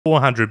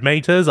400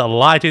 metres, a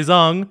light is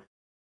on.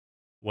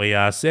 We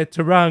are set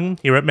to run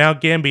here at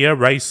Mount Gambier,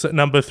 race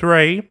number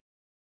 3.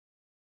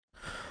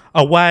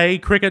 Away,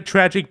 Cricket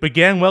Tragic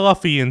began well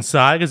off the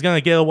inside. Is going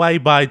to get away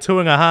by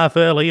 2.5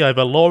 early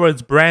over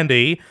Laura's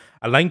Brandy.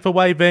 A length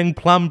away then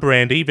Plum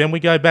Brandy. Then we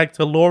go back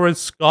to Laura's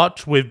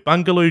Scotch with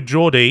Bungaloo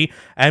Geordie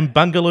and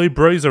Bungaloo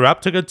Bruiser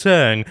up to the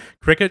turn.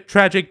 Cricket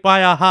Tragic by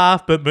a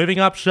half, but moving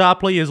up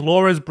sharply is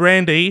Laura's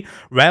Brandy.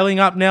 Railing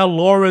up now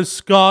Laura's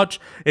Scotch.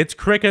 It's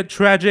Cricket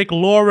Tragic,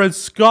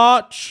 Laura's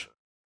Scotch.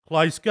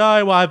 Close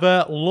go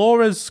either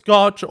Laura's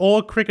Scotch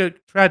or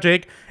Cricket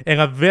Tragic in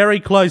a very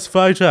close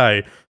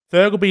photo.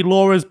 Third will be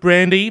Laura's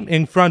Brandy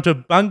in front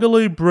of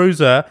Bungaloo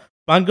Bruiser,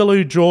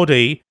 Bungaloo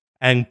Geordie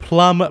and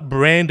Plum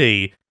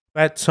Brandy.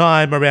 That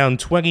time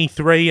around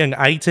 23 and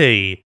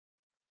 80.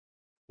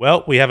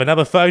 Well, we have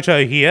another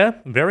photo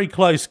here. Very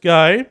close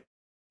go.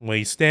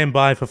 We stand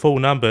by for full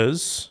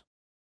numbers.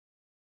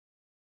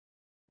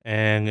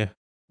 And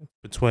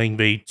between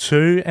the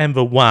 2 and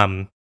the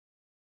 1.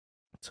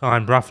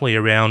 Time roughly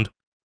around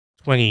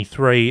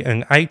 23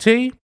 and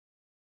 80.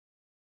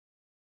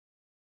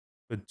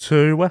 The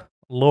 2,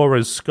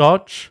 Laura's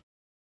Scotch.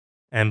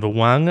 And the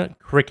 1,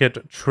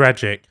 Cricket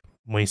Tragic.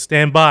 We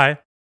stand by.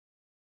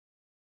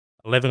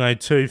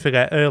 11:02 for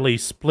that early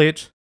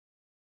split.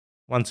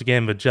 Once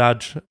again, the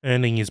judge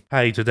earning his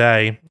pay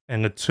today.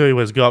 And the 2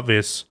 has got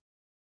this.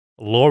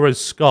 Laura's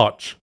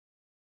Scotch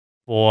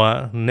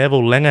for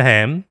Neville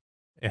Langerham.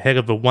 Ahead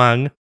of the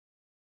 1.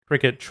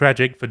 Cricket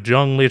Tragic for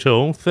John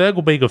Little. Third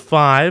will be the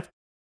 5.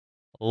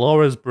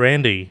 Laura's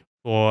Brandy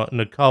for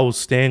Nicole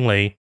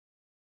Stanley.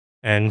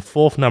 And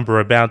fourth number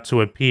about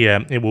to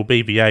appear. It will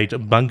be the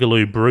 8.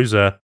 Bungaloo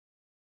Bruiser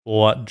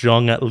for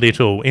John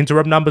Little.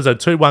 Interim numbers are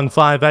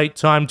 2158,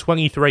 time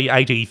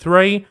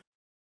 2383.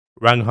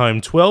 Run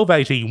home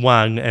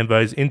 1281, and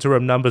those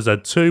interim numbers are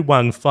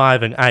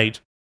 215 and 8.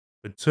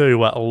 The 2,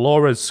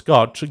 Laura's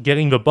Scotch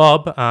getting the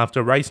bob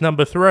after race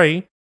number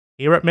 3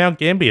 here at Mount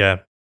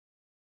Gambier.